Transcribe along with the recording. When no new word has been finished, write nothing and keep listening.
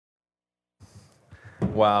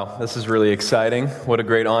Wow, this is really exciting. What a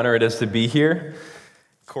great honor it is to be here.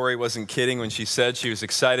 Corey wasn't kidding when she said she was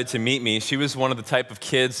excited to meet me. She was one of the type of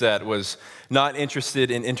kids that was not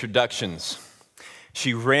interested in introductions.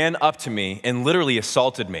 She ran up to me and literally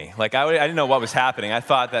assaulted me. I didn't know what was happening. I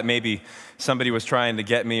thought that maybe somebody was trying to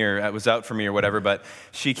get me or was out for me or whatever, but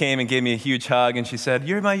she came and gave me a huge hug and she said,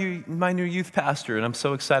 "You're my new youth pastor, and I'm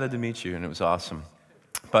so excited to meet you," and it was awesome.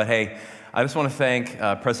 But hey, I just want to thank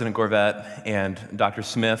President Gorvet and Dr.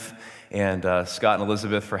 Smith and Scott and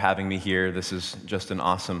Elizabeth for having me here. This is just an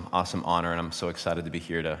awesome, awesome honor, and I'm so excited to be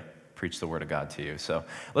here to preach the Word of God to you. So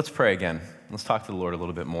let's pray again. Let's talk to the Lord a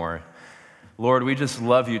little bit more. Lord, we just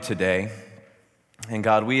love you today. And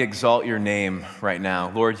God, we exalt your name right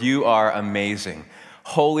now. Lord, you are amazing.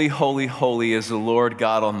 Holy, holy, holy is the Lord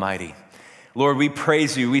God Almighty. Lord, we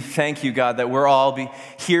praise you. We thank you, God, that we're all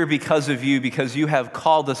here because of you, because you have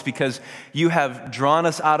called us, because you have drawn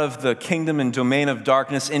us out of the kingdom and domain of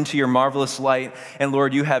darkness into your marvelous light. And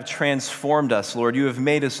Lord, you have transformed us. Lord, you have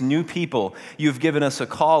made us new people. You have given us a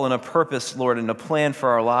call and a purpose, Lord, and a plan for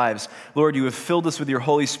our lives. Lord, you have filled us with your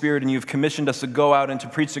Holy Spirit, and you have commissioned us to go out and to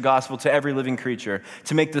preach the gospel to every living creature,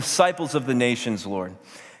 to make disciples of the nations, Lord.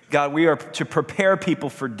 God, we are to prepare people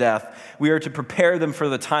for death. We are to prepare them for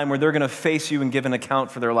the time where they're going to face you and give an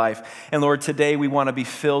account for their life. And Lord, today we want to be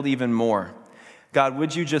filled even more. God,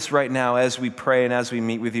 would you just right now, as we pray and as we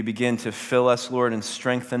meet with you, begin to fill us, Lord, and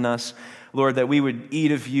strengthen us. Lord, that we would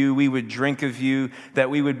eat of you, we would drink of you, that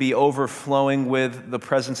we would be overflowing with the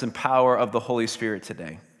presence and power of the Holy Spirit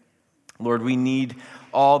today. Lord, we need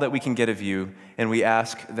all that we can get of you, and we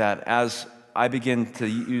ask that as I begin to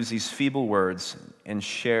use these feeble words and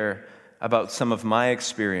share about some of my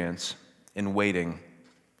experience in waiting,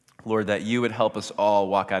 Lord, that you would help us all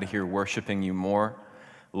walk out of here worshiping you more,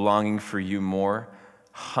 longing for you more,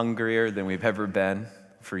 hungrier than we've ever been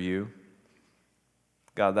for you.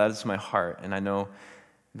 God, that is my heart, and I know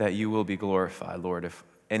that you will be glorified, Lord, if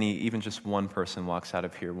even just one person walks out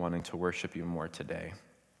of here wanting to worship you more today.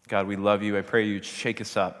 God, we love you. I pray you'd shake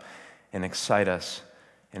us up and excite us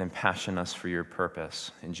and impassion us for your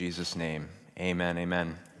purpose. In Jesus' name, amen,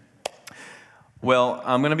 amen. Well,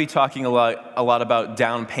 I'm going to be talking a lot about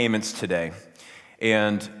down payments today.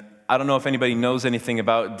 And I don't know if anybody knows anything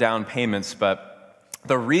about down payments, but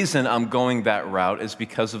the reason I'm going that route is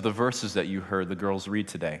because of the verses that you heard the girls read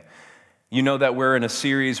today. You know that we're in a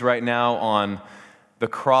series right now on the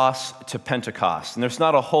cross to Pentecost. And there's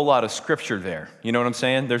not a whole lot of scripture there. You know what I'm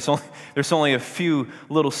saying? There's only a few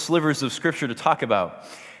little slivers of scripture to talk about.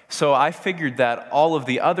 So I figured that all of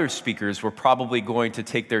the other speakers were probably going to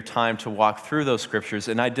take their time to walk through those scriptures,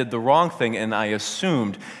 and I did the wrong thing, and I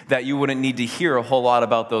assumed that you wouldn't need to hear a whole lot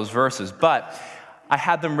about those verses. But I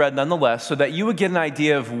had them read nonetheless so that you would get an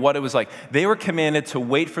idea of what it was like. They were commanded to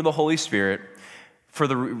wait for the Holy Spirit for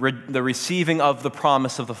the receiving of the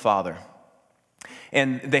promise of the Father.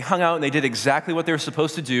 And they hung out and they did exactly what they were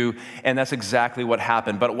supposed to do, and that's exactly what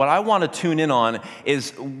happened. But what I want to tune in on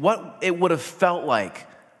is what it would have felt like,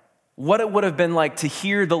 what it would have been like to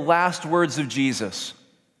hear the last words of Jesus.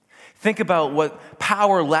 Think about what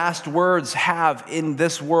power last words have in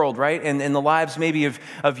this world, right? And in the lives maybe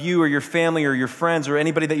of you or your family or your friends or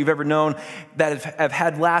anybody that you've ever known that have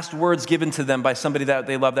had last words given to them by somebody that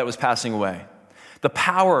they love that was passing away. The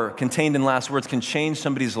power contained in last words can change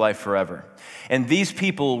somebody's life forever. And these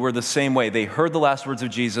people were the same way. They heard the last words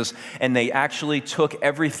of Jesus, and they actually took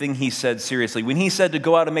everything he said seriously. When he said to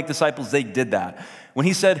go out and make disciples, they did that. When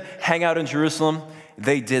he said, hang out in Jerusalem,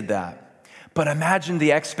 they did that. But imagine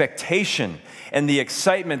the expectation and the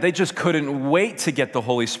excitement. They just couldn't wait to get the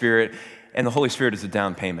Holy Spirit, and the Holy Spirit is a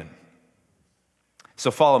down payment.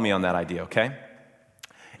 So follow me on that idea, okay?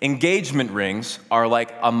 Engagement rings are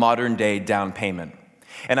like a modern-day down payment.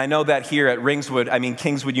 And I know that here at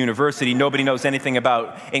Kingswood University, nobody knows anything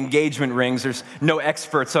about engagement rings. There's no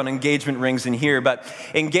experts on engagement rings in here, but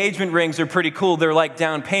engagement rings are pretty cool. They're like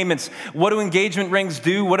down payments. What do engagement rings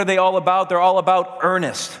do? What are they all about? They're all about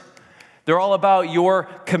earnest. They're all about your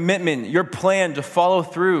commitment, your plan to follow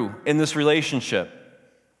through in this relationship.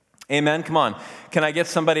 Amen? Come on. Can I get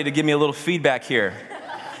somebody to give me a little feedback here?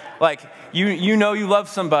 Like, you know you love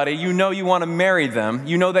somebody. You know you want to marry them.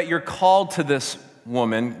 You know that you're called to this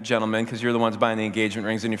woman, gentlemen, because you're the ones buying the engagement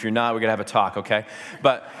rings, and if you're not, we're going to have a talk, okay?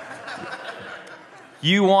 But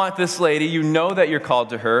you want this lady, you know that you're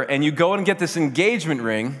called to her, and you go and get this engagement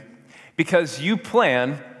ring because you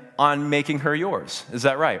plan on making her yours. Is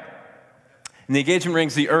that right? And the engagement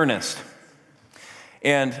ring's the earnest.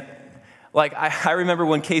 And I remember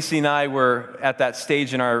when Casey and I were at that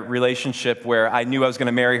stage in our relationship where I knew I was going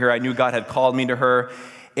to marry her. I knew God had called me to her.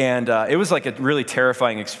 And it was like a really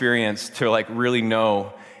terrifying experience to like really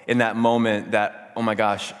know in that moment that, oh my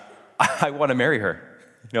gosh, I want to marry her.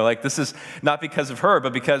 Like this is not because of her,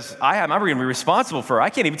 but because I'm going to be responsible for her. I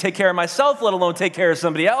can't even take care of myself, let alone take care of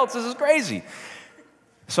somebody else. This is crazy.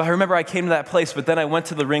 So I remember I came to that place, but then I went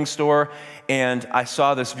to the ring store and I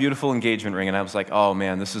saw this beautiful engagement ring and I was like, oh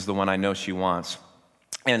man, this is the one I know she wants.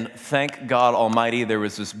 And thank God Almighty, there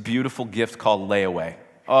was this beautiful gift called layaway.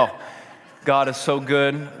 Oh, God is so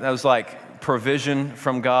good. That was like provision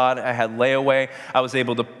from God. I had layaway. I was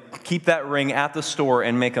able to keep that ring at the store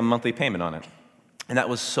and make a monthly payment on it. And that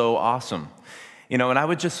was so awesome. And I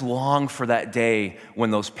would just long for that day when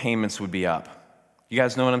those payments would be up. You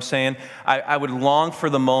guys know what I'm saying? I would long for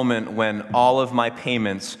the moment when all of my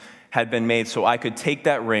payments had been made so I could take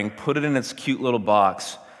that ring, put it in its cute little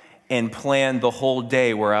box, and plan the whole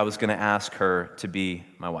day where I was going to ask her to be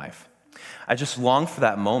my wife. I just longed for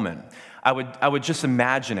that moment. I would just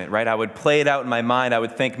imagine it, right? I would play it out in my mind. I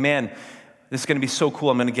would think, man, this is going to be so cool.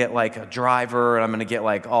 I'm going to get like a driver, and I'm going to get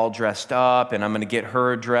like all dressed up, and I'm going to get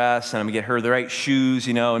her a dress, and I'm going to get her the right shoes,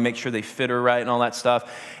 and make sure they fit her right and all that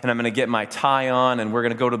stuff. And I'm going to get my tie on, and we're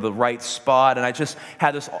going to go to the right spot. And I just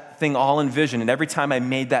had this thing all envisioned. And every time I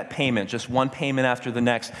made that payment, just one payment after the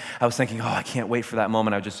next, I was thinking, oh, I can't wait for that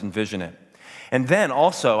moment. I would just envision it. And then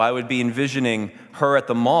also, I would be envisioning her at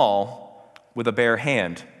the mall with a bare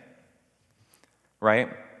hand, right?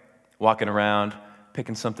 Walking around,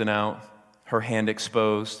 picking something out. Her hand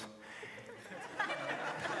exposed,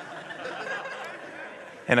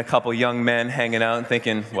 and a couple young men hanging out and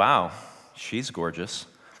thinking, wow, she's gorgeous.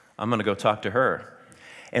 I'm going to go talk to her.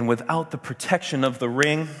 And without the protection of the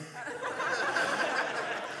ring,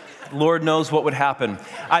 Lord knows what would happen.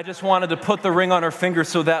 I just wanted to put the ring on her finger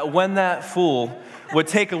so that when that fool would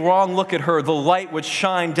take a wrong look at her, the light would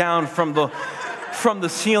shine down from the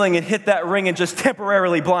ceiling and hit that ring and just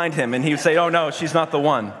temporarily blind him. And he would say, oh no, she's not the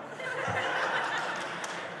one.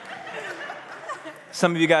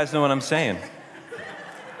 Some of you guys know what I'm saying.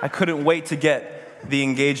 I couldn't wait to get the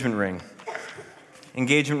engagement ring.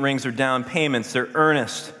 Engagement rings are down payments. They're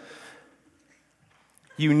earnest.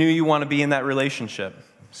 You knew you want to be in that relationship,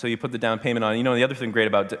 so you put the down payment on. The other thing great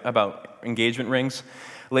about engagement rings,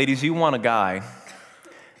 ladies, you want a guy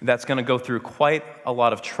that's going to go through quite a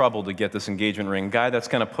lot of trouble to get this engagement ring, a guy that's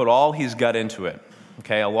going to put all he's got into it,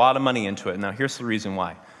 okay, a lot of money into it. Now, here's the reason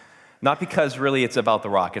why. Not because really it's about the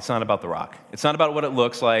rock. It's not about the rock. It's not about what it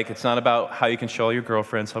looks like. It's not about how you can show your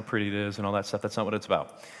girlfriends how pretty it is and all that stuff. That's not what it's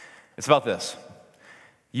about. It's about this.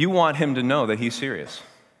 You want him to know that he's serious.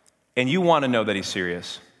 And you want to know that he's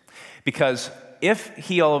serious. Because if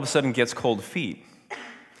he all of a sudden gets cold feet,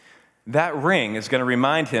 that ring is going to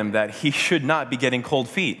remind him that he should not be getting cold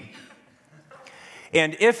feet.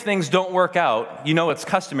 And if things don't work out, it's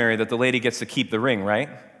customary that the lady gets to keep the ring, right?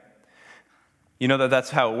 You know that's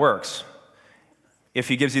how it works. If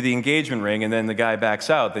he gives you the engagement ring and then the guy backs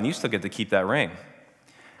out, then you still get to keep that ring.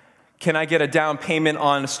 Can I get a down payment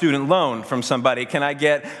on a student loan from somebody? Can I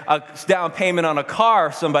get a down payment on a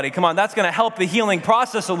car, somebody? Come on, that's going to help the healing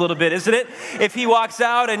process a little bit, isn't it? If he walks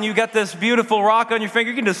out and you got this beautiful rock on your finger,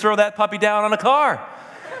 you can just throw that puppy down on a car.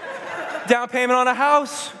 Down payment on a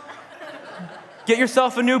house. Get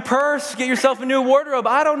yourself a new purse. Get yourself a new wardrobe.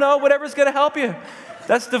 I don't know, whatever's going to help you.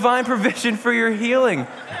 That's divine provision for your healing.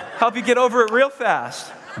 Help you get over it real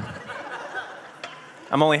fast.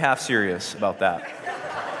 I'm only half serious about that.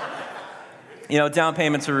 Down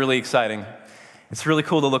payments are really exciting. It's really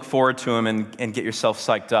cool to look forward to them and get yourself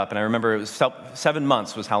psyched up. And I remember it was 7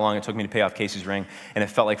 months was how long it took me to pay off Casey's ring, and it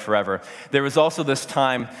felt like forever. There was also this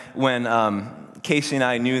time when Casey and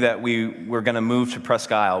I knew that we were going to move to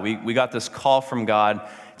Presque Isle. We got this call from God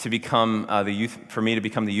to become for me to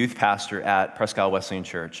become the youth pastor at Presque Isle Wesleyan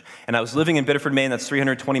Church. And I was living in Biddeford, Maine. That's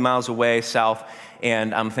 320 miles away south.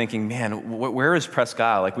 And I'm thinking, man, where is Presque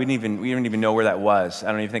Isle? Like we didn't even know where that was.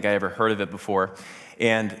 I don't even think I ever heard of it before.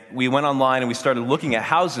 And we went online and we started looking at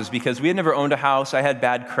houses because we had never owned a house. I had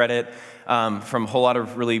bad credit from a whole lot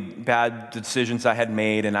of really bad decisions I had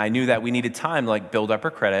made. And I knew that we needed time to build up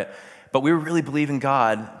our credit. But we were really believing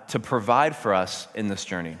God to provide for us in this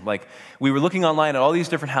journey. We were looking online at all these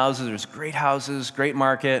different houses. There's great houses, great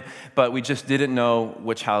market, but we just didn't know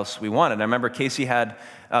which house we wanted. I remember Casey had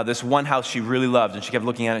this one house she really loved, and she kept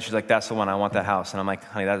looking at it. She's like, that's the one, I want that house. And I'm like,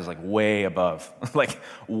 honey, that is way above,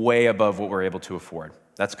 way above what we're able to afford.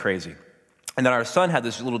 That's crazy. And then our son had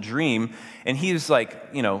this little dream, and he's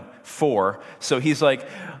 4. So he's like,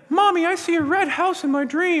 Mommy, I see a red house in my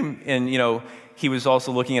dream. And, he was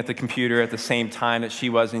also looking at the computer at the same time that she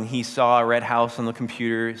was, and he saw a red house on the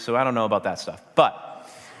computer. So I don't know about that stuff. But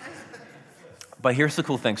But here's the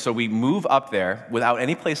cool thing. So we move up there without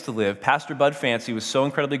any place to live. Pastor Bud Fancy was so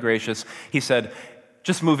incredibly gracious. He said,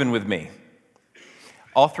 just move in with me.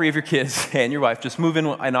 All 3 of your kids and your wife, just move in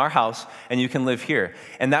our house and you can live here.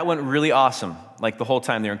 And that went really awesome. Like the whole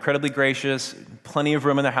time, they're incredibly gracious, plenty of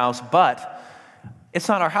room in their house, but it's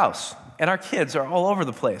not our house. And our kids are all over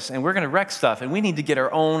the place and we're going to wreck stuff and we need to get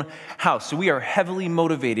our own house. So we are heavily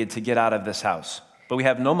motivated to get out of this house. But we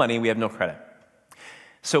have no money, we have no credit.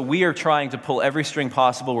 So we are trying to pull every string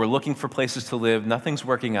possible. We're looking for places to live. Nothing's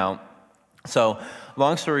working out. So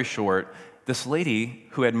long story short, this lady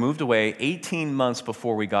who had moved away 18 months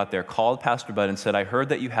before we got there called Pastor Bud and said, I heard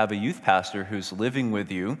that you have a youth pastor who's living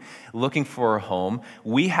with you, looking for a home.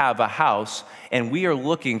 We have a house, and we are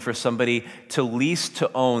looking for somebody to lease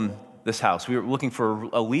to own this house. We were looking for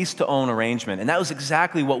a lease-to-own arrangement, and that was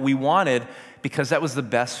exactly what we wanted because that was the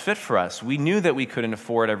best fit for us. We knew that we couldn't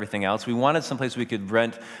afford everything else. We wanted someplace we could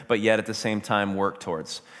rent, but yet at the same time work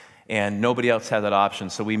towards, and nobody else had that option.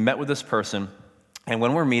 So we met with this person, and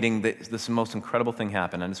when we're meeting, this most incredible thing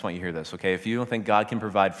happened. I just want you to hear this, okay? If you don't think God can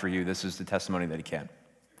provide for you, this is the testimony that he can.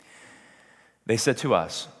 They said to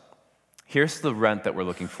us, here's the rent that we're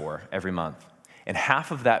looking for every month, and half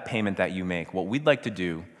of that payment that you make, what we'd like to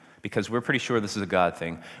do, because we're pretty sure this is a God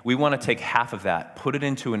thing, we want to take half of that, put it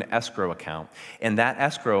into an escrow account, and that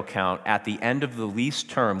escrow account at the end of the lease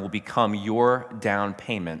term will become your down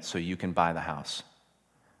payment so you can buy the house.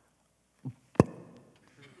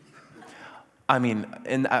 I mean,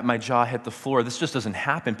 and my jaw hit the floor. This just doesn't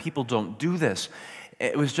happen. People don't do this.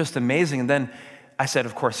 It was just amazing. And then I said,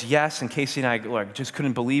 of course, yes, and Casey and I just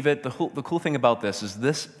couldn't believe it. The cool thing about this is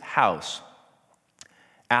this house,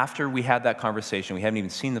 after we had that conversation, we haven't even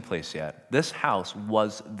seen the place yet. This house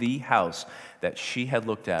was the house that she had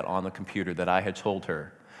looked at on the computer that I had told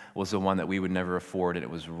her was the one that we would never afford, and it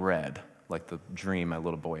was red, like the dream my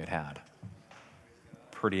little boy had had.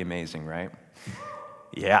 Pretty amazing, right?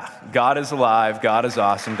 Yeah, God is alive, God is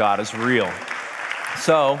awesome, God is real.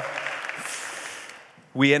 So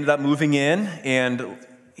we ended up moving in, and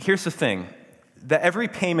here's the thing. That every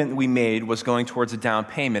payment we made was going towards a down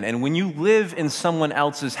payment. And when you live in someone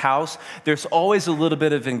else's house, there's always a little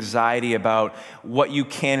bit of anxiety about what you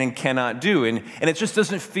can and cannot do. And it just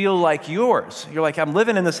doesn't feel like yours. You're like, I'm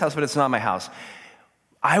living in this house, but it's not my house.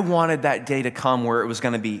 I wanted that day to come where it was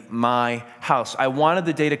going to be my house. I wanted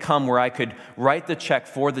the day to come where I could write the check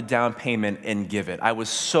for the down payment and give it. I was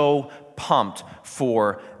so pumped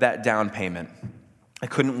for that down payment. I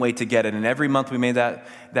couldn't wait to get it. And every month we made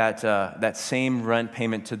that same rent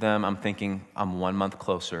payment to them, I'm thinking, I'm 1 month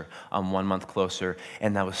closer. I'm 1 month closer.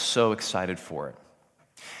 And I was so excited for it.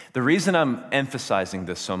 The reason I'm emphasizing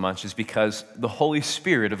this so much is because the Holy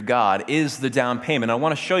Spirit of God is the down payment. I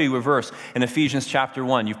want to show you a verse in Ephesians chapter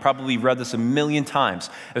 1. You've probably read this a million times.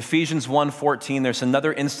 Ephesians 1:14, there's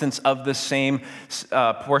another instance of the same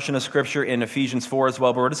portion of Scripture in Ephesians 4 as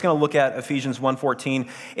well. But we're just going to look at Ephesians 1:14,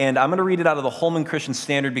 and I'm going to read it out of the Holman Christian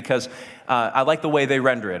Standard because I like the way they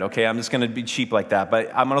render it, okay? I'm just going to be cheap like that.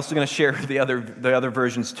 But I'm also going to share the other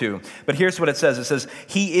versions too. But here's what it says. It says,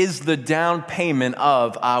 He is the down payment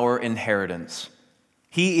of our inheritance.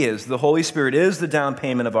 He is, the Holy Spirit is the down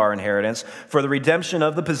payment of our inheritance for the redemption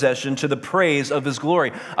of the possession to the praise of His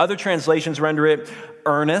glory. Other translations render it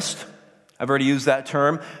earnest. I've already used that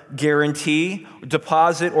term. Guarantee,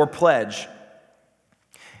 deposit, or pledge.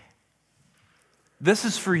 This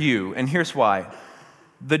is for you, and here's why.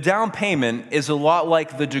 The down payment is a lot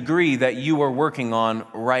like the degree that you are working on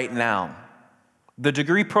right now. The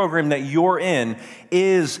degree program that you're in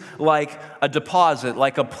is like a deposit,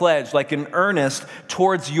 like a pledge, like an earnest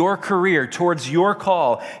towards your career, towards your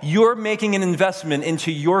call. You're making an investment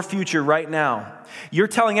into your future right now. You're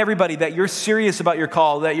telling everybody that you're serious about your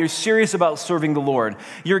call, that you're serious about serving the Lord.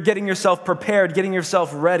 You're getting yourself prepared, getting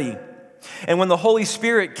yourself ready. And when the Holy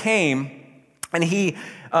Spirit came, and He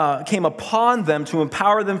came upon them to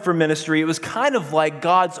empower them for ministry, it was kind of like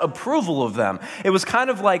God's approval of them. It was kind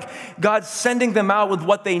of like God sending them out with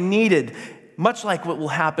what they needed, much like what will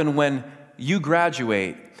happen when you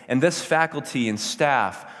graduate and this faculty and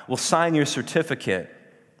staff will sign your certificate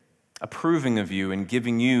approving of you and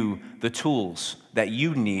giving you the tools that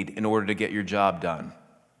you need in order to get your job done,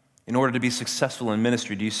 in order to be successful in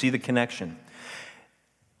ministry. Do you see the connection?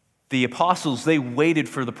 The apostles, they waited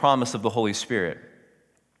for the promise of the Holy Spirit,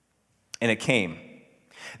 and it came.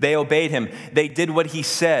 They obeyed Him. They did what He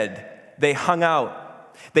said. They hung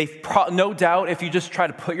out. No doubt, if you just try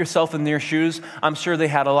to put yourself in their shoes, I'm sure they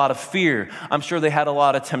had a lot of fear. I'm sure they had a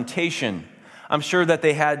lot of temptation. I'm sure that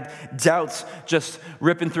they had doubts just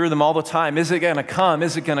ripping through them all the time. Is it going to come?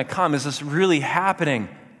 Is it going to come? Is this really happening?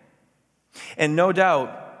 And no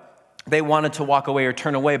doubt, They wanted to walk away or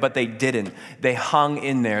turn away, but they didn't. They hung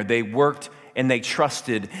in there. They worked and they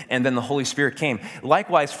trusted, and then the Holy Spirit came.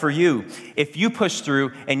 Likewise for you, if you push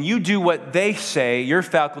through and you do what they say, your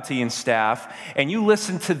faculty and staff, and you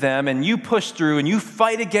listen to them and you push through and you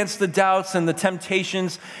fight against the doubts and the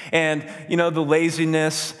temptations and, the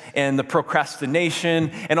laziness and the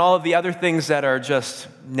procrastination and all of the other things that are just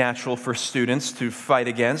natural for students to fight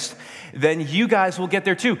against, then you guys will get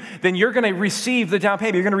there too. Then you're going to receive the down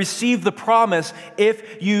payment. You're going to receive the promise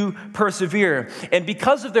if you persevere. And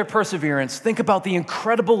because of their perseverance, think about the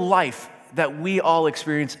incredible life that we all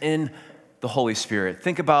experience in the Holy Spirit.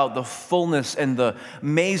 Think about the fullness and the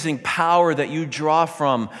amazing power that you draw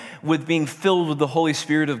from with being filled with the Holy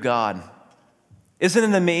Spirit of God.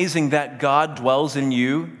 Isn't it amazing that God dwells in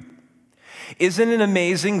you? Isn't it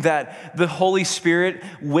amazing that the Holy Spirit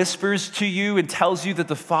whispers to you and tells you that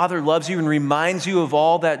the Father loves you and reminds you of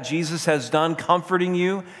all that Jesus has done, comforting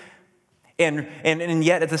you, and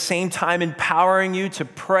yet at the same time empowering you to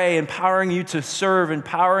pray, empowering you to serve,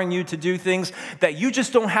 empowering you to do things that you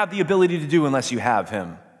just don't have the ability to do unless you have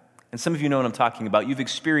Him? And some of you know what I'm talking about. You've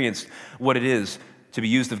experienced what it is to be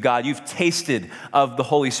used of God. You've tasted of the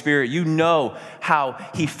Holy Spirit. You know how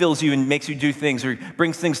He fills you and makes you do things or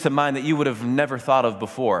brings things to mind that you would have never thought of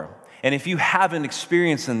before. And if you haven't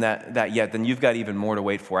experienced that yet, then you've got even more to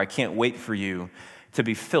wait for. I can't wait for you to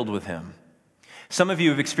be filled with Him. Some of you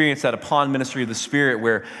have experienced that upon ministry of the Spirit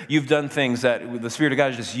where you've done things that the Spirit of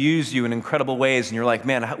God has just used you in incredible ways, and you're like,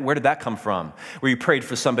 man, where did that come from? Where you prayed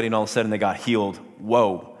for somebody and all of a sudden they got healed.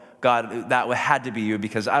 Whoa. God, that had to be you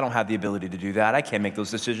because I don't have the ability to do that. I can't make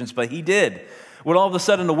those decisions, but He did. When all of a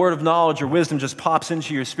sudden a word of knowledge or wisdom just pops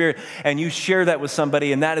into your spirit and you share that with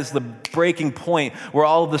somebody, and that is the breaking point where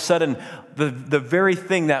all of a sudden the very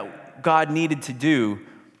thing that God needed to do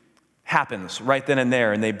happens right then and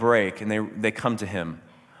there, and they break and they come to Him,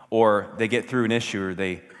 or they get through an issue, or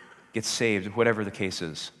they get saved, whatever the case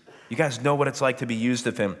is. You guys know what it's like to be used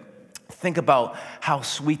of Him. Think about how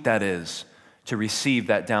sweet that is to receive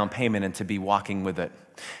that down payment and to be walking with it.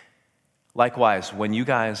 Likewise, when you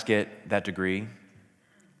guys get that degree,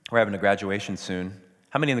 we're having a graduation soon.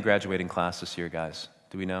 How many in the graduating class this year, guys?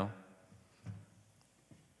 Do we know?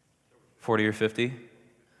 40 or 50?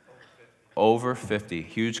 Over 50.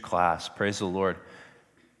 Huge class. Praise the Lord.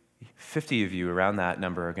 50 of you around that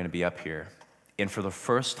number are going to be up here. And for the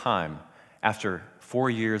first time, after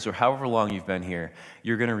 4 years or however long you've been here,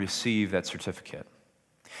 you're going to receive that certificate.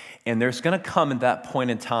 And there's going to come at that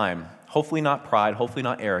point in time, hopefully not pride, hopefully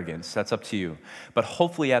not arrogance, that's up to you, but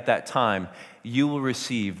hopefully at that time, you will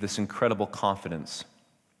receive this incredible confidence,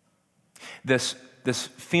 this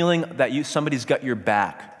feeling that somebody's got your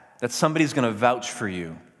back, that somebody's going to vouch for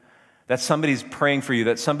you, that somebody's praying for you,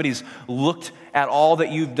 that somebody's looked at all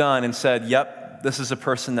that you've done and said, yep, this is a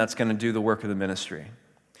person that's going to do the work of the ministry.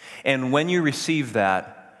 And when you receive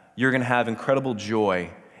that, you're going to have incredible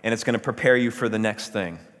joy, and it's going to prepare you for the next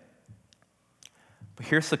thing. But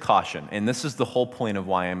here's the caution, and this is the whole point of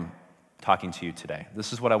why I'm talking to you today.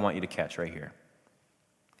 This is what I want you to catch right here.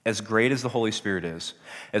 As great as the Holy Spirit is,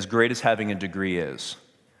 as great as having a degree is,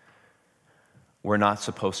 we're not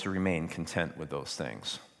supposed to remain content with those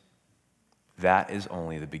things. That is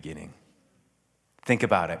only the beginning. Think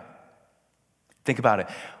about it. Think about it.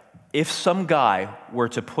 If some guy were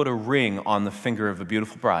to put a ring on the finger of a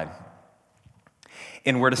beautiful bride,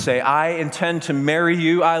 and were to say, I intend to marry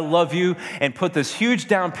you, I love you, and put this huge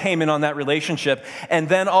down payment on that relationship, and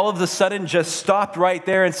then all of a sudden just stopped right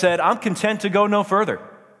there and said, I'm content to go no further.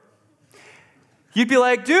 You'd be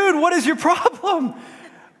like, dude, what is your problem?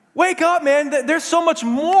 Wake up, man. There's so much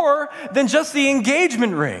more than just the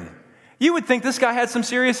engagement ring. You would think this guy had some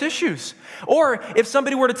serious issues. Or if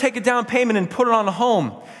somebody were to take a down payment and put it on a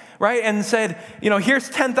home, right, and said, here's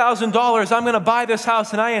 $10,000, I'm going to buy this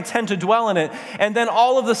house and I intend to dwell in it. And then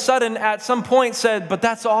all of a sudden at some point said, but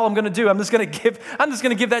that's all I'm going to do. I'm just going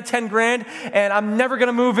to give that 10 grand and I'm never going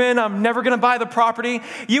to move in. I'm never going to buy the property.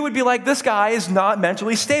 You would be like, this guy is not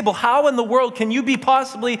mentally stable. How in the world can you be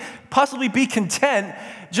possibly be content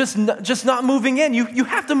just not moving in? You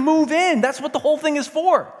have to move in. That's what the whole thing is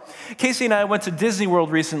for. Casey and I went to Disney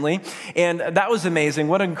World recently, and that was amazing.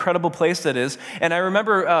 What an incredible place that is. And I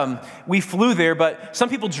remember we flew there, but some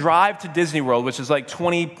people drive to Disney World, which is like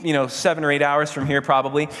 7 or 8 hours from here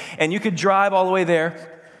probably, and you could drive all the way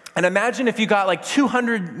there. And imagine if you got like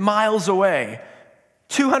 200 miles away,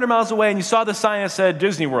 and you saw the sign that said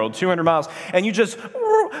Disney World, 200 miles, and you just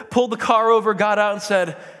pulled the car over, got out and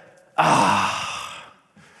said,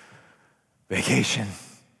 vacation.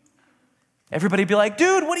 Everybody'd be like,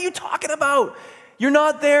 dude, what are you talking about? You're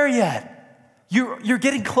not there yet. You're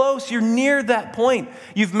getting close. You're near that point.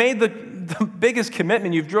 You've made the biggest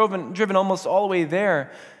commitment. You've driven almost all the way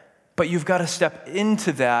there. But you've got to step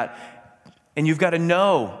into that, and you've got to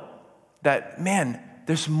know that, man,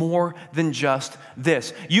 there's more than just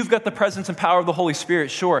this. You've got the presence and power of the Holy Spirit,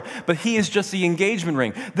 sure, but he is just the engagement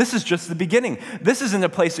ring. This is just the beginning. This isn't a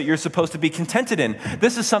place that you're supposed to be contented in.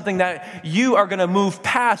 This is something that you are going to move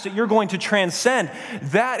past, that you're going to transcend.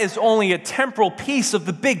 That is only a temporal piece of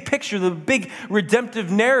the big picture, the big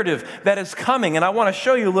redemptive narrative that is coming. And I want to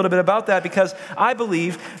show you a little bit about that, because I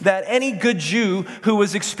believe that any good Jew who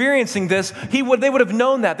was experiencing this, they would have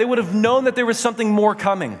known that. They would have known that there was something more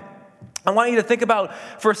coming. I want you to think about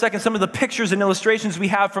for a second some of the pictures and illustrations we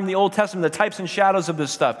have from the Old Testament, the types and shadows of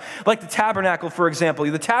this stuff. Like the tabernacle, for example.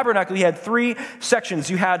 The tabernacle, you had 3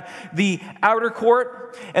 sections. You had the outer court,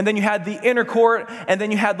 and then you had the inner court, and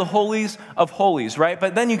then you had the holies of holies, right?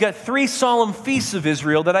 But then you got 3 solemn feasts of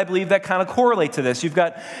Israel that I believe that kind of correlate to this. You've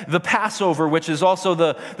got the Passover, which is also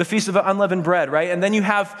the Feast of Unleavened Bread, right? And then you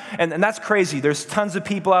have, and that's crazy. There's tons of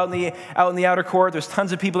people out in the outer court. There's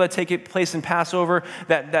tons of people that take place in Passover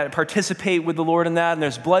that participate with the Lord in that, and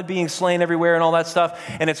there's blood being slain everywhere and all that stuff,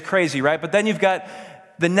 and it's crazy, right? But then you've got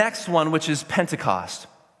the next one, which is Pentecost.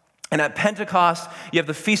 And at Pentecost, you have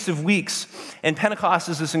the Feast of Weeks, and Pentecost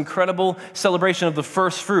is this incredible celebration of the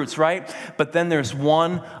first fruits, right? But then there's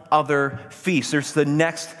one other feast. There's the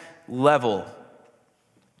next level,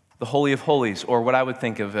 the Holy of Holies, or what I would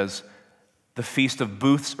think of as the Feast of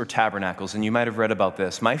Booths or Tabernacles, and you might have read about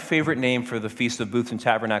this. My favorite name for the Feast of Booths and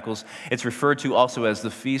Tabernacles, it's referred to also as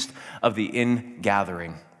the Feast of the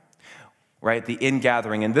Ingathering, right? The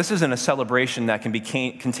Ingathering, and this isn't a celebration that can be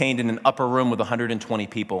contained in an upper room with 120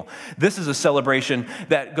 people. This is a celebration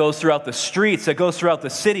that goes throughout the streets, that goes throughout the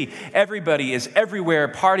city. Everybody is everywhere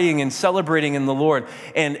partying and celebrating in the Lord,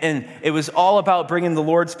 and it was all about bringing the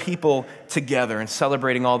Lord's people together and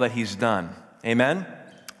celebrating all that he's done. Amen?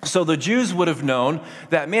 So the Jews would have known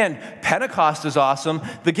that, man, Pentecost is awesome,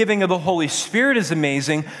 the giving of the Holy Spirit is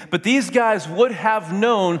amazing, but these guys would have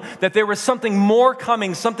known that there was something more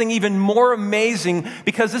coming, something even more amazing,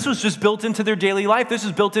 because this was just built into their daily life. This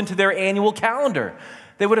is built into their annual calendar.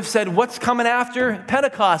 They would have said, what's coming after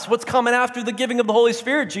Pentecost? What's coming after the giving of the Holy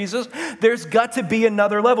Spirit, Jesus? There's got to be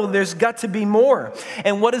another level. There's got to be more.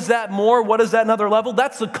 And what is that more? What is that another level?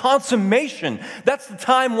 That's the consummation. That's the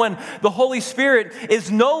time when the Holy Spirit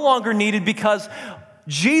is no longer needed, because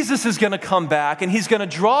Jesus is going to come back and he's going to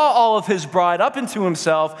draw all of his bride up into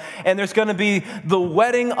himself, and there's going to be the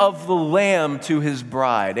wedding of the Lamb to his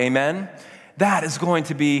bride. Amen? That is going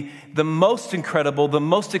to be the most incredible, the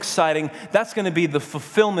most exciting. That's going to be the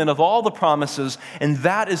fulfillment of all the promises, and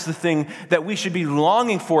that is the thing that we should be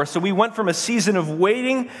longing for. So we went from a season of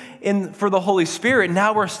waiting for the Holy Spirit.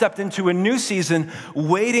 Now we're stepped into a new season,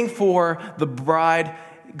 waiting for the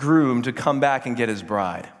bridegroom to come back and get his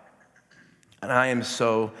bride. And I am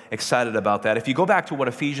so excited about that. If you go back to what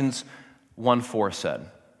Ephesians 1:4 said,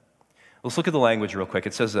 let's look at the language real quick.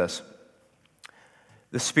 It says this: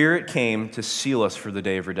 the Spirit came to seal us for the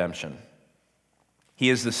day of redemption. He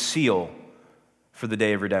is the seal for the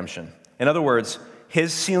day of redemption. In other words,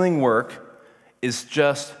 his sealing work is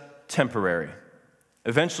just temporary.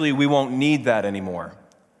 Eventually, we won't need that anymore.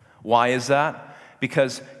 Why is that?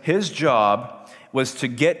 Because his job was to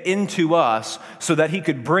get into us so that he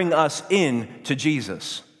could bring us in to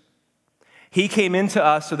Jesus. He came into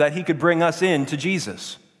us so that he could bring us in to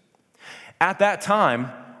Jesus. At that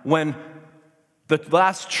time, when the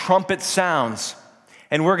last trumpet sounds,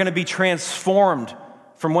 and we're going to be transformed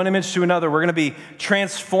from one image to another. We're going to be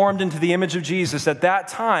transformed into the image of Jesus. At that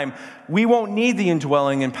time, we won't need the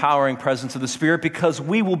indwelling, empowering presence of the Spirit, because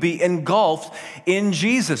we will be engulfed in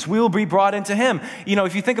Jesus. We will be brought into him. You know,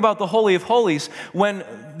 if you think about the Holy of Holies, when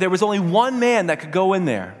there was only one man that could go in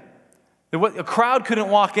there, a crowd couldn't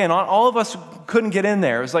walk in. All of us couldn't get in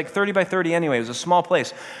there. It was like 30 by 30 anyway. It was a small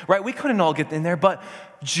place, right? We couldn't all get in there, but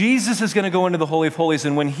Jesus is going to go into the Holy of Holies,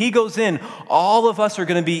 and when he goes in, all of us are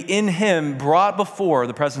going to be in him, brought before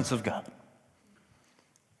the presence of God.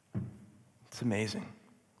 It's amazing.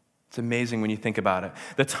 It's amazing when you think about it.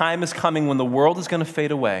 The time is coming when the world is going to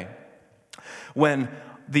fade away, when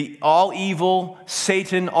all evil,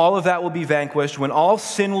 Satan, all of that will be vanquished, when all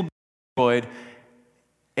sin will be destroyed,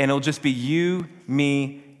 and it'll just be you,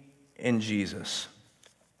 me, and Jesus.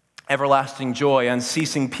 Everlasting joy,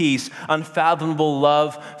 unceasing peace, unfathomable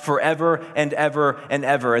love forever and ever and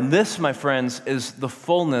ever. And this, my friends, is the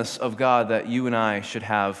fullness of God that you and I should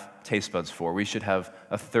have taste buds for. We should have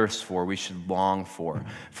a thirst for. We should long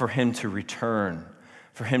for him to return,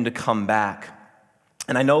 for him to come back.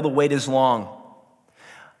 And I know the wait is long.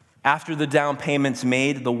 After the down payment's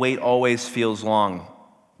made, the wait always feels long,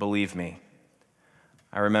 believe me.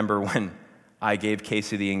 I remember when I gave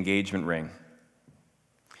Casey the engagement ring.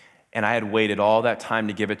 And I had waited all that time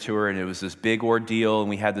to give it to her, and it was this big ordeal, and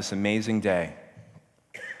we had this amazing day.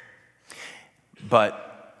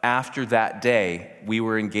 But after that day, we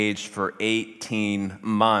were engaged for 18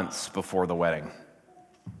 months before the wedding.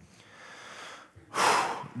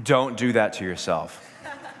 Don't do that to yourself.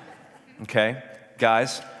 Okay?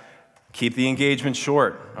 Guys, keep the engagement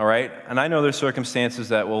short, all right? And I know there's circumstances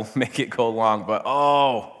that will make it go long, but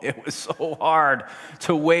it was so hard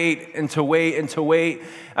to wait and to wait and to wait.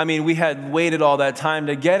 I mean, we had waited all that time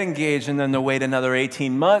to get engaged, and then to wait another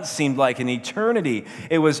 18 months seemed like an eternity.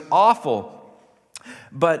 It was awful.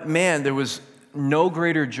 But man, there was no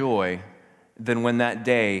greater joy than when that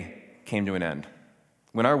day came to an end.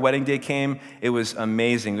 When our wedding day came, it was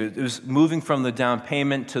amazing. It was moving from the down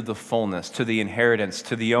payment to the fullness, to the inheritance,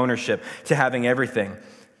 to the ownership, to having everything.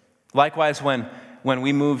 Likewise, when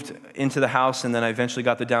we moved into the house and then I eventually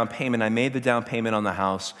got the down payment, I made the down payment on the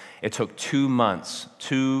house. It took 2 months,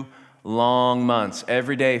 2 long months.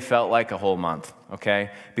 Every day felt like a whole month,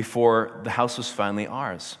 okay, before the house was finally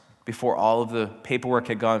ours, before all of the paperwork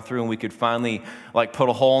had gone through and we could finally put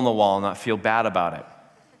a hole in the wall and not feel bad about it.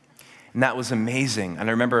 And that was amazing. And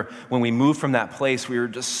I remember when we moved from that place, we were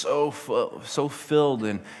just so filled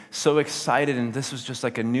and so excited. And this was just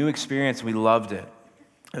like a new experience. We loved it.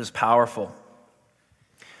 It was powerful.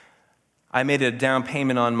 I made a down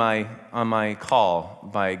payment on my call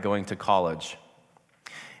by going to college.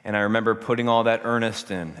 And I remember putting all that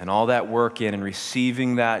earnest in and all that work in and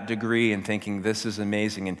receiving that degree and thinking this is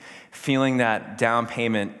amazing and feeling that down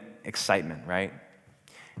payment excitement, right?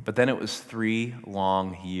 But then it was 3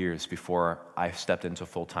 long years before I stepped into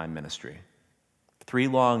full-time ministry. 3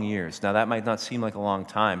 long years. Now, that might not seem like a long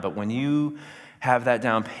time, but when you have that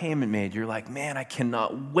down payment made, you're like, man, I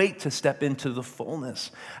cannot wait to step into the fullness.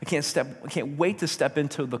 I can't wait to step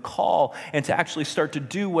into the call and to actually start to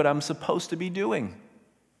do what I'm supposed to be doing.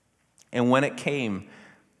 And when it came,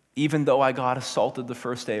 even though I got assaulted the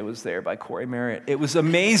first day I was there by Corey Marriott, it was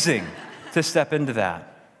amazing to step into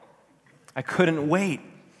that. I couldn't wait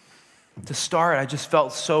to start. I just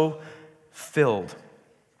felt so filled.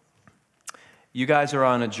 You guys are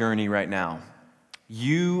on a journey right now.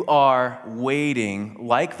 You are waiting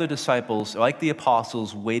like the disciples, like the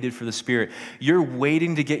apostles waited for the Spirit. You're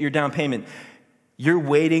waiting to get your down payment. You're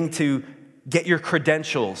waiting to get your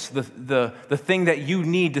credentials, the thing that you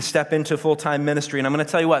need to step into full-time ministry. And I'm going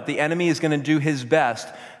to tell you what, the enemy is going to do his best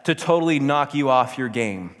to totally knock you off your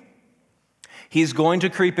game. He's going to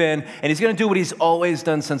creep in, and he's going to do what he's always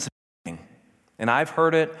done since the beginning. And I've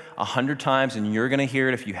heard it 100 times, and you're going to hear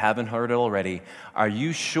it if you haven't heard it already. Are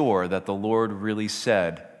you sure that the Lord really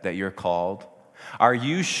said that you're called? Are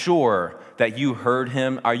you sure that you heard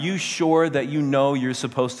him? Are you sure that you know you're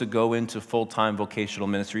supposed to go into full-time vocational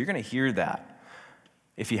ministry? You're going to hear that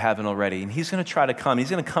if you haven't already. And he's going to try to come. He's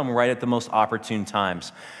going to come right at the most opportune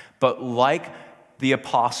times. But like the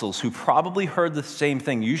apostles who probably heard the same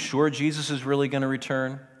thing, you sure Jesus is really going to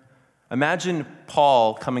return? Imagine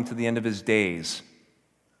Paul coming to the end of his days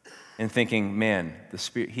and thinking, man, the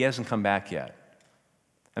Spirit, he hasn't come back yet.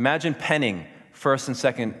 Imagine penning 1st and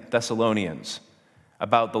 2nd Thessalonians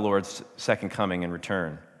about the Lord's second coming and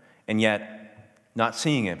return, and yet not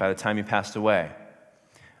seeing it by the time he passed away.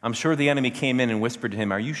 I'm sure the enemy came in and whispered to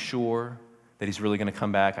him, are you sure that he's really going to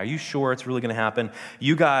come back? Are you sure it's really going to happen?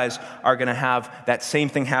 You guys are going to have that same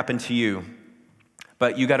thing happen to you,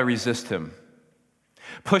 but you got to resist him.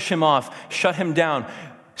 Push him off, shut him down,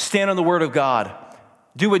 stand on the word of God.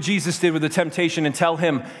 Do what Jesus did with the temptation and tell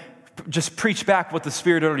him, just preach back what the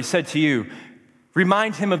Spirit already said to you.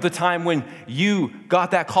 Remind him of the time when you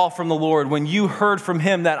got that call from the Lord, when you heard from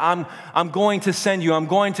him that I'm going to send you, I'm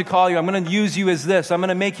going to call you, I'm going to use you as this, I'm going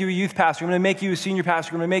to make you a youth pastor, I'm going to make you a senior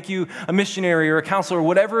pastor, I'm going to make you a missionary or a counselor,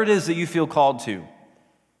 whatever it is that you feel called to.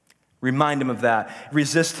 Remind him of that.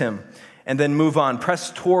 Resist him. And then move on.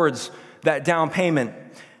 Press towards that down payment.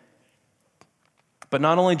 But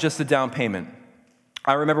not only just the down payment.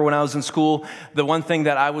 I remember when I was in school, the one thing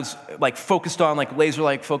that I was focused on,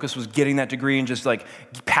 laser-like focus, was getting that degree and just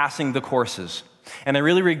passing the courses. And I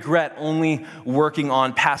really regret only working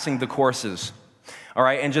on passing the courses, all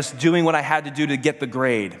right, and just doing what I had to do to get the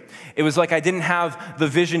grade. It was like I didn't have the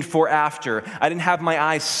vision for after. I didn't have my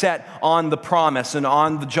eyes set on the promise and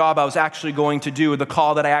on the job I was actually going to do, the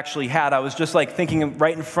call that I actually had. I was just thinking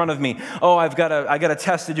right in front of me, oh, I got a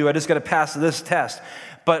test to do. I just got to pass this test.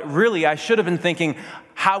 But really, I should have been thinking,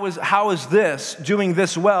 how is this, doing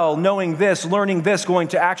this well, knowing this, learning this, going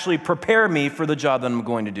to actually prepare me for the job that I'm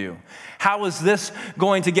going to do? How is this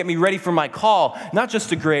going to get me ready for my call, not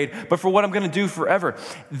just a grade, but for what I'm going to do forever?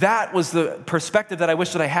 That was the perspective that I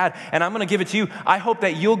wish that I had, and I'm going to give it to you. I hope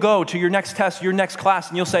that you'll go to your next test, your next class,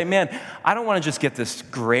 and you'll say, man, I don't want to just get this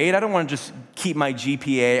grade. I don't want to just keep my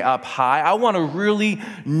GPA up high. I want to really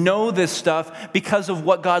know this stuff because of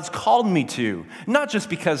what God's called me to, not just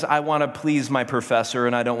because I want to please my professor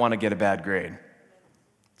and I don't want to get a bad grade.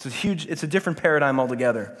 It's a different paradigm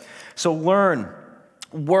altogether. So learn,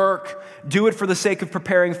 work, do it for the sake of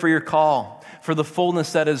preparing for your call, for the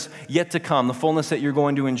fullness that is yet to come, the fullness that you're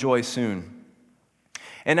going to enjoy soon.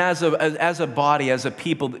 And as a body, as a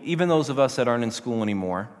people, even those of us that aren't in school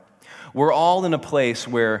anymore, we're all in a place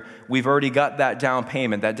where we've already got that down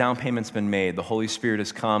payment. That down payment's been made. The Holy Spirit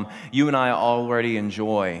has come. You and I already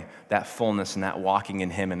enjoy that fullness and that walking in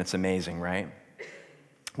Him, and it's amazing, right?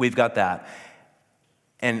 We've got that.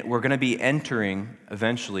 And we're going to be entering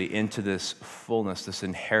eventually into this fullness, this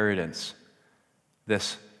inheritance,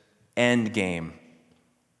 this end game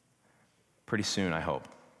pretty soon, I hope.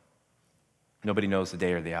 Nobody knows the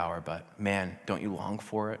day or the hour, but man, don't you long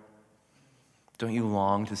for it? Don't you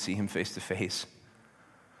long to see Him face to face?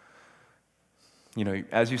 You know,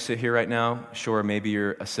 as you sit here right now, sure, maybe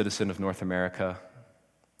you're a citizen of North America,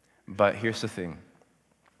 but here's the thing.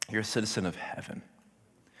 You're a citizen of heaven.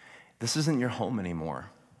 This isn't your home anymore.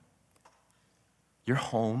 Your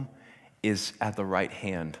home is at the right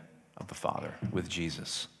hand of the Father with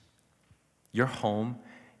Jesus. Your home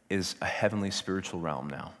is a heavenly spiritual realm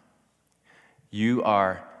now. You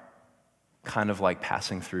are kind of like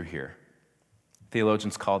passing through here.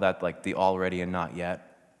 Theologians call that like the already and not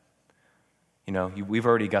yet. You know, we've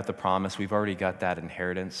already got the promise. We've already got that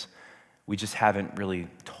inheritance. We just haven't really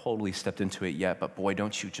totally stepped into it yet. But boy,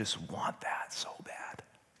 don't you just want that so bad.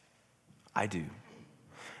 I do.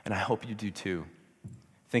 And I hope you do too.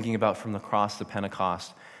 Thinking about from the cross to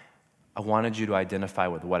Pentecost, I wanted you to identify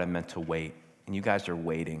with what it meant to wait. And you guys are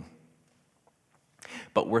waiting.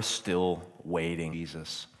 But we're still waiting,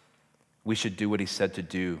 Jesus. We should do what He said to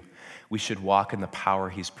do. We should walk in the power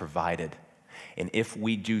He's provided. And if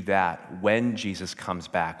we do that, when Jesus comes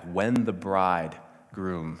back, when the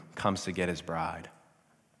bridegroom comes to get his bride,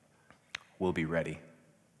 we'll be ready.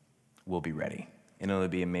 We'll be ready. And it'll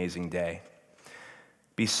be an amazing day.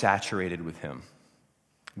 Be saturated with Him.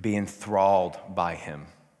 Be enthralled by Him.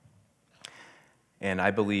 And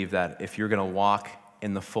I believe that if you're going to walk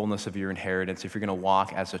in the fullness of your inheritance, if you're going to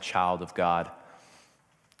walk as a child of God,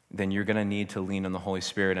 then you're going to need to lean on the Holy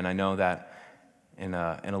Spirit. And I know that in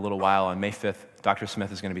a little while, on May 5th, Dr.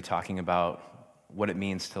 Smith is going to be talking about what it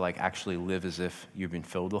means to like actually live as if you've been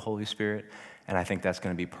filled with the Holy Spirit. And I think that's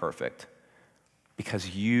going to be perfect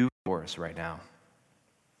because you are yours right now.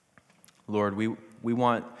 Lord, we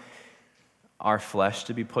want our flesh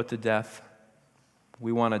to be put to death.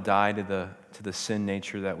 We want to die to the sin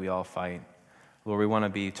nature that we all fight. Lord, we want to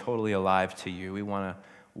be totally alive to you. We want to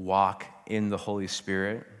walk in the Holy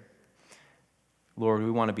Spirit. Lord,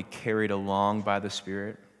 we want to be carried along by the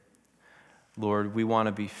Spirit. Lord, we want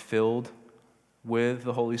to be filled with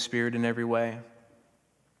the Holy Spirit in every way.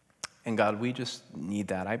 And God, we just need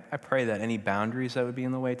that. I pray that any boundaries that would be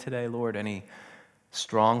in the way today, Lord, any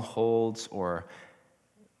strongholds or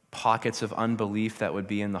pockets of unbelief that would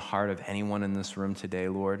be in the heart of anyone in this room today,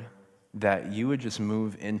 Lord, that you would just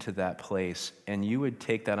move into that place and you would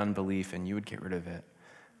take that unbelief and you would get rid of it.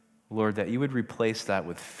 Lord, that you would replace that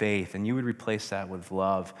with faith and you would replace that with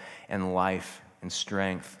love and life and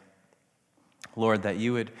strength. Lord, that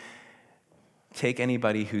you would take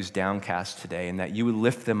anybody who's downcast today and that you would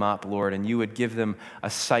lift them up, Lord, and you would give them a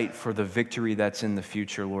sight for the victory that's in the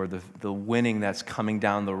future, Lord, the winning that's coming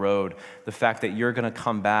down the road, the fact that you're going to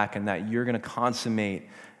come back and that you're going to consummate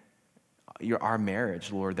our marriage,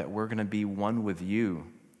 Lord, that we're going to be one with you,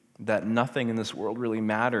 that nothing in this world really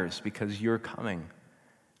matters because you're coming.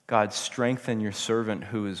 God, strengthen your servant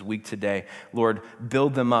who is weak today. Lord,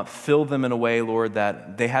 build them up, fill them in a way, Lord,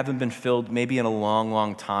 that they haven't been filled maybe in a long,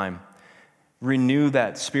 long time. Renew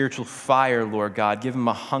that spiritual fire, Lord God. Give them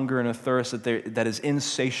a hunger and a thirst that is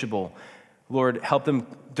insatiable. Lord, help them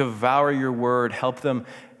devour your word. Help them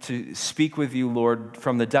to speak with you, Lord,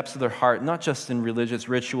 from the depths of their heart, not just in religious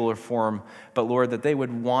ritual or form, but, Lord, that they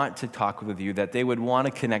would want to talk with you, that they would want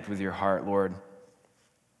to connect with your heart, Lord.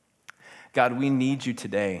 God, we need you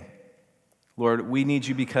today. Lord, we need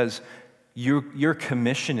you because you're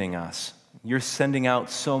commissioning us. You're sending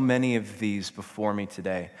out so many of these before me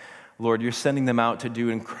today. Lord, you're sending them out to do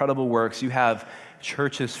incredible works. You have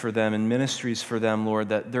churches for them and ministries for them, Lord,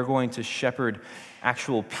 that they're going to shepherd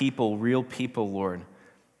actual people, real people, Lord.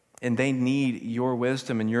 And they need your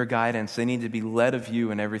wisdom and your guidance. They need to be led of you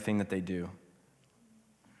in everything that they do.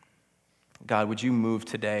 God, would you move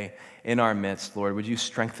today in our midst, Lord? Would you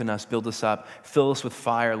strengthen us, build us up, fill us with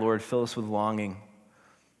fire, Lord, fill us with longing.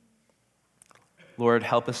 Lord,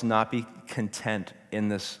 help us not be content in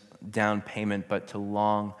this down payment, but to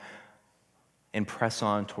long and press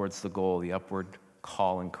on towards the goal, the upward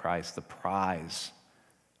call in Christ, the prize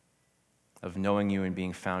of knowing you and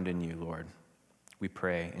being found in you, Lord. We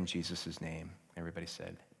pray in Jesus' name. Everybody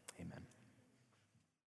said,